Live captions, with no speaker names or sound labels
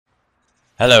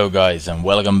Hello guys and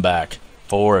welcome back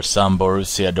for some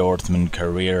Borussia Dortmund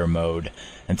career mode,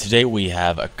 and today we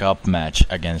have a cup match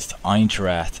against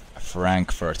Eintracht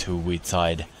Frankfurt, who we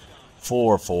tied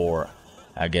 4-4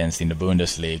 against in the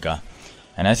Bundesliga.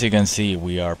 And as you can see,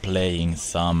 we are playing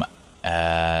some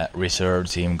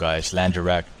reserve team guys: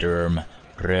 Langerak, Derm,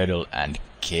 Prödel and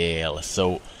Kehl.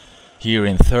 So here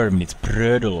in third minute,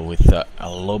 Prödel with a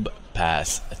lob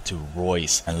pass to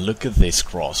Royce, and look at this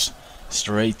cross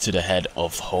straight to the head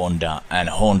of Honda, and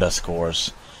Honda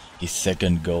scores his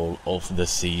second goal of the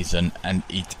season, and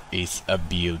it is a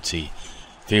beauty.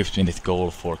 5th minute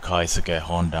goal for Keisuke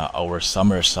Honda, our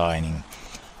summer signing.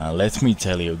 Let me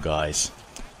tell you guys,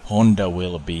 Honda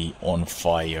will be on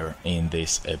fire in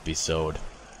this episode.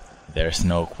 There's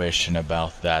no question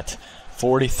about that.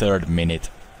 43rd minute,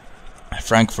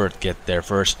 Frankfurt get their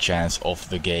first chance of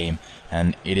the game,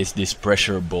 and it is this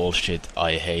pressure bullshit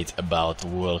I hate about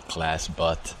world class,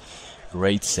 but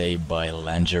great save by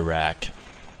Langerak.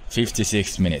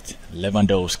 56th minute,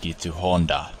 Lewandowski to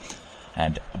Honda.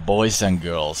 And boys and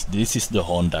girls, this is the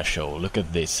Honda show. Look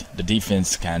at this. The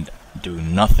defense can't do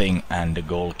nothing and the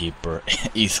goalkeeper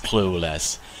is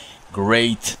clueless.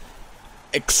 Great,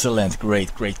 excellent,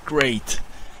 great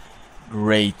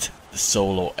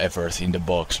solo effort in the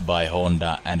box by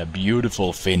Honda, and a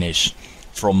beautiful finish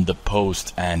from the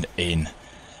post and in.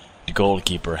 The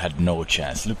goalkeeper had no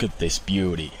chance. Look at this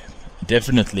beauty.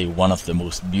 Definitely one of the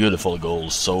most beautiful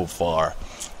goals so far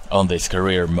on this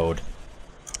career mode.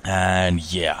 And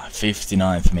yeah,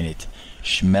 59th minute,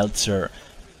 Schmelzer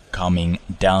coming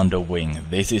down the wing.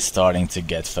 This is starting to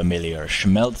get familiar.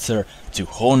 Schmelzer to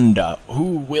Honda,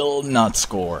 who will not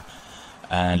score.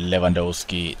 And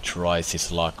Lewandowski tries his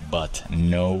luck, but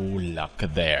no luck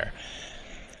there.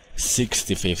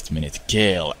 65th minute,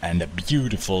 Kehl, and a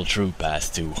beautiful through pass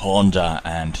to Honda,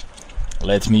 and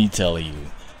let me tell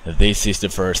you, this is the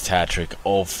first hat-trick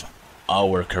of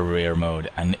our career mode,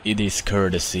 and it is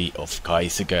courtesy of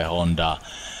Keisuke Honda,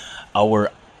 our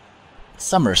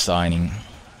summer signing.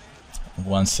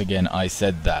 Once again I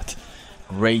said that.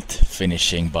 Great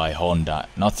finishing by Honda.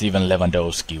 Not even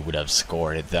Lewandowski would have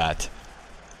scored that.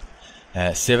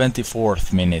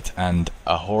 74th minute, and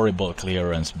a horrible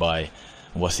clearance by,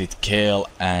 was it Kehl,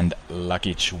 and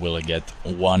Lakic will get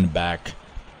one back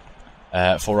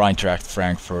for Eintracht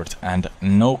Frankfurt, and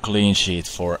no clean sheet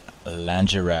for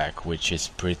Langerak, which is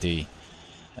pretty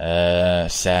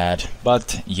sad,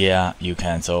 but yeah, you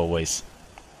can't always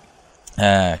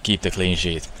keep the clean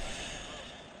sheet.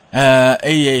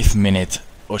 88th minute,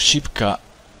 Osipka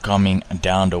coming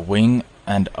down the wing,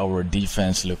 and our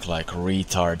defense look like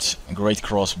retards. Great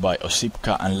cross by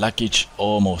Osipka, and Lakic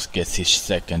almost gets his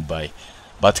second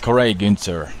but Corey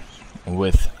Günther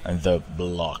with the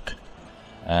block.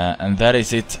 And that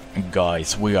is it,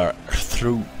 guys. We are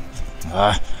through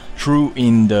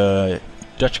in the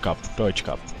Deutscher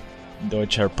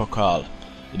Pokal.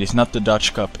 It is not the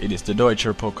Dutch Cup, it is the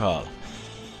Deutscher Pokal.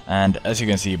 And as you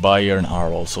can see, Bayern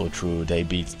are also through. They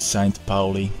beat St.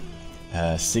 Pauli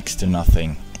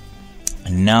 6-0.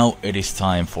 And now it is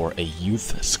time for a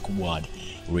youth squad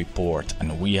report,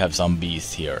 and we have some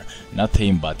beasts here. Not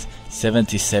him, but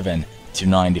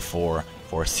 77-94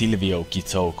 for Silvio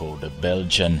Kitoko, the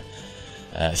Belgian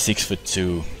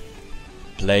 6'2"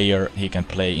 player. He can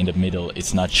play in the middle.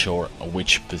 It's not sure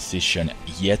which position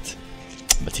yet,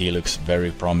 but he looks very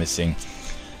promising.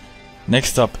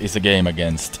 Next up is a game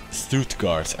against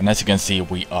Stuttgart, and as you can see,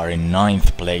 we are in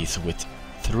 9th place with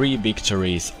 3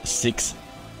 victories, 6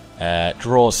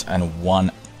 draws and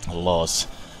 1 loss.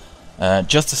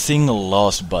 Just a single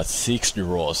loss, but 6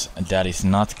 draws, and that is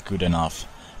not good enough.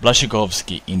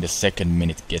 Blaszczykowski in the 2nd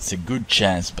minute gets a good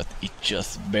chance, but it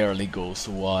just barely goes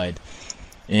wide.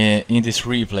 In this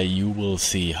replay you will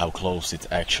see how close it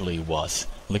actually was.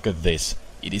 Look at this.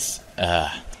 It is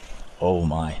oh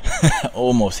my,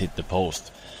 almost hit the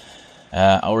post.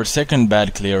 Our second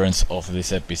bad clearance of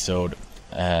this episode.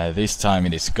 This time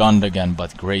it is Gundogan,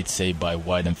 but great save by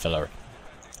Weidenfeller.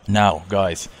 Now,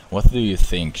 guys, what do you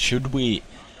think? Should we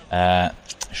get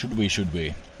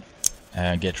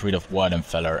rid of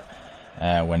Weidenfeller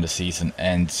when the season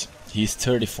ends? He's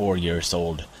 34 years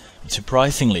old.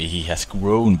 Surprisingly, he has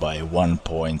grown by 1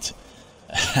 point.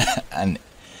 And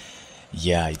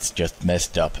yeah, it's just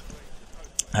messed up.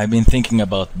 I've been thinking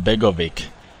about Begovic.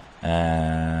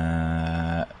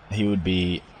 He would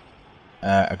be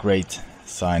a great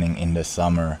signing in the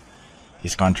summer.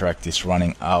 His contract is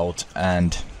running out,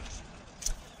 and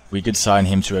we could sign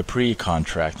him to a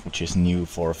pre-contract, which is new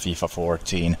for FIFA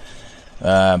 14.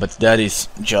 But that is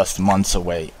just months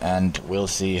away, and we'll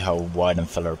see how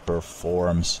Weidenfeller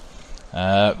performs.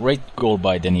 Great goal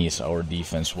by Denise. Our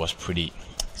defense was pretty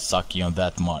sucky on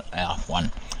that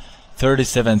one.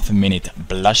 37th minute,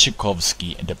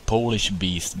 Błaszczykowski, the Polish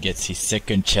beast, gets his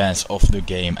second chance of the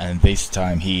game, and this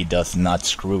time he does not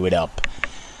screw it up.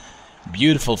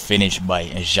 Beautiful finish by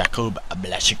Jakub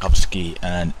Błaszczykowski,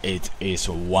 and it is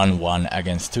 1-1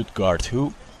 against Stuttgart,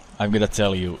 who, I'm gonna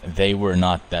tell you, they were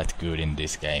not that good in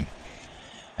this game.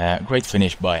 Great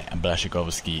finish by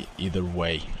Błaszczykowski either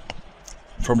way.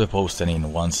 From the post and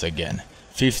in once again.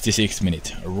 56th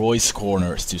minute, Royce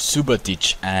corners to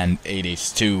Subotic, and it is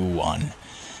 2-1.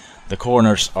 The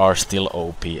corners are still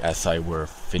OP as I were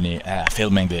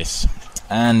filming this,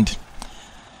 and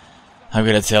I'm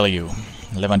gonna tell you,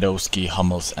 Lewandowski,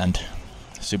 Hummels and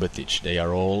Subotic, they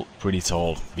are all pretty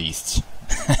tall beasts.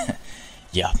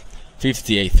 Yeah,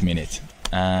 58th minute,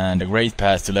 and a great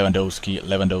pass to Lewandowski.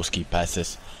 Lewandowski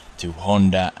passes to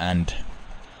Honda, and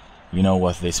you know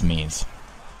what this means.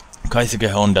 Keisuke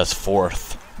Honda's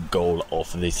 4th goal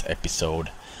of this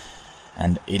episode,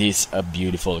 and it is a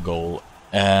beautiful goal,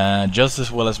 just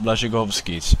as well as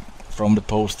Błaszczykowski's. From the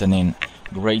post and in,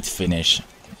 great finish.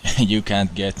 You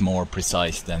can't get more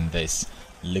precise than this.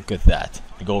 Look at that,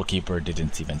 the goalkeeper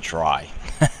didn't even try.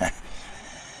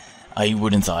 I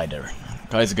wouldn't either.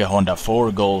 Keisuke Honda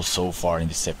 4 goals so far in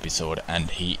this episode,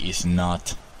 and he's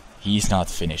not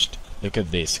finished. Look at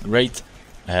this, great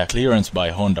clearance by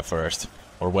Honda first.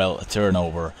 Or well, a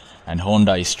turnover, and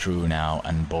Honda is through now,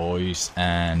 and boys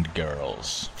and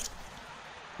girls,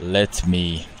 let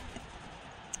me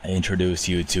introduce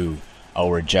you to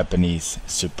our Japanese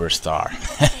superstar.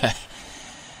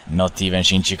 Not even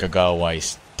Shinji Kagawa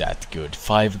is that good.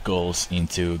 5 goals in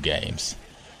 2 games.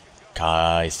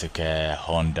 Keisuke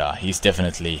Honda, he's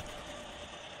definitely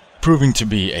proving to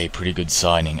be a pretty good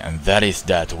signing, and that is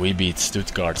that we beat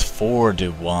Stuttgart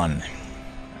 4-1.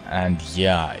 And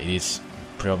yeah, it is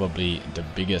probably the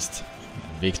biggest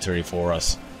victory for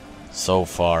us so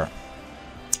far,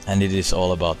 and it is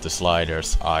all about the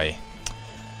sliders. I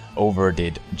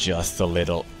overdid just a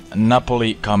little.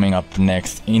 Napoli coming up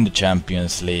next in the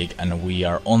Champions League, and we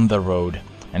are on the road,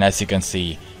 and as you can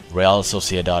see, Real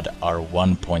Sociedad are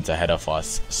 1 point ahead of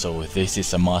us, so this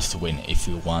is a must win if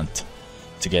you want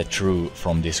to get through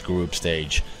from this group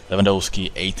stage.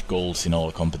 Lewandowski 8 goals in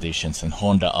all competitions, and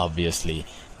Honda obviously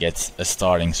gets a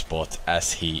starting spot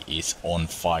as he is on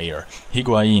fire.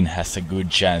 Higuain has a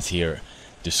good chance here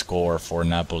to score for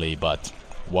Napoli, but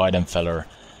Weidenfeller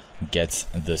gets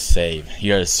the save.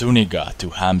 Here Zuniga to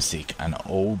Hamsik, and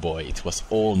oh boy, it was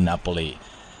all Napoli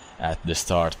at the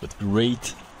start, but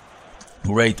great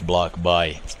block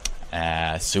by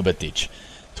Subotic.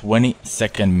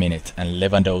 22nd minute, and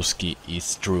Lewandowski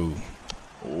is through.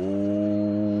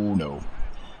 Oh no.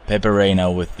 Pepe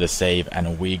Reina with the save,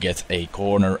 and we get a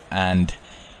corner, and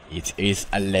it is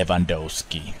a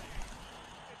Lewandowski.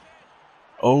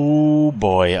 Oh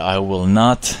boy, I will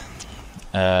not...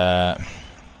 yeah,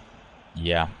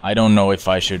 I don't know if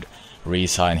I should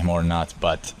re-sign him or not,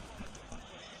 but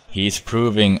he's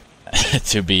proving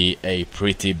to be a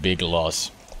pretty big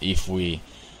loss if we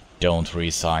don't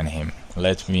re-sign him.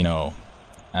 Let me know.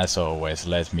 As always,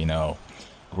 let me know.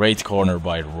 Great corner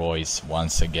by Royce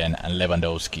once again, and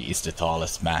Lewandowski is the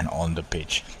tallest man on the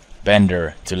pitch.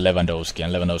 Bender to Lewandowski,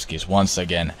 and Lewandowski is once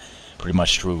again pretty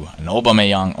much through. And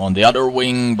Aubameyang on the other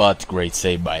wing, but great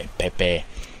save by Pepe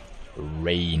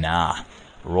Reina.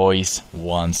 Royce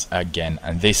once again,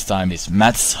 and this time it's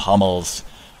Mats Hummels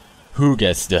who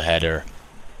gets the header.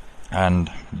 And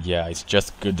yeah, it's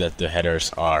just good that the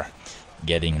headers are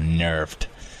getting nerfed.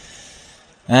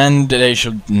 And they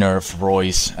should nerf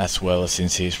Royce as well,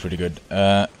 since he's pretty good.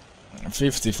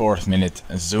 54th minute,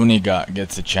 Zuniga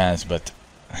gets a chance, but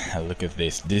look at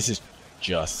this. This is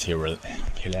just hilarious.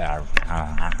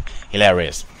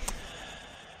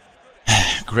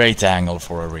 Great angle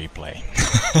for a replay.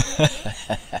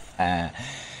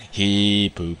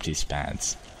 He pooped his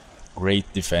pants. Great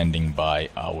defending by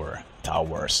our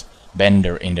towers.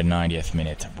 Bender in the 90th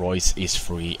minute. Royce is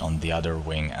free on the other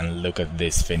wing, and look at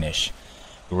this finish.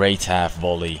 Great half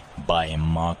volley by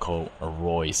Marco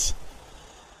Royce.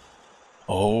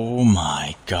 Oh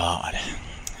my god.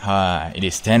 It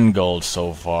is 10 goals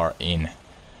so far in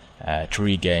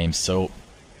 3 games, so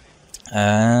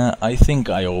I think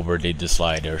I overdid the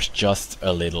sliders just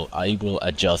a little. I will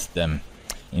adjust them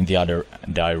in the other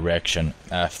direction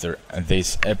after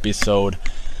this episode.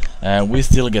 We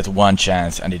still get one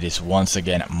chance, and it is once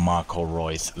again Marco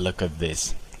Royce. Look at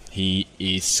this. He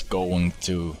is going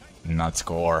to not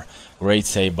score. Great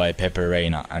save by Pepe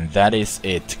Reina, and that is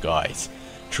it, guys.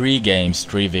 3 games,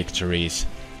 3 victories.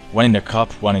 1 in the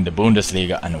Cup, 1 in the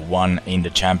Bundesliga, and 1 in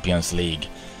the Champions League.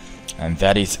 and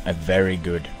that is a very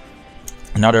good.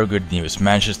 Another good news,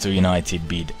 Manchester United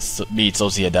beat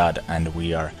Sociedad and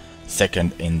we are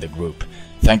second in the group.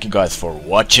 Thank you guys for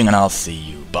watching and I'll see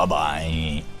you. Bye bye.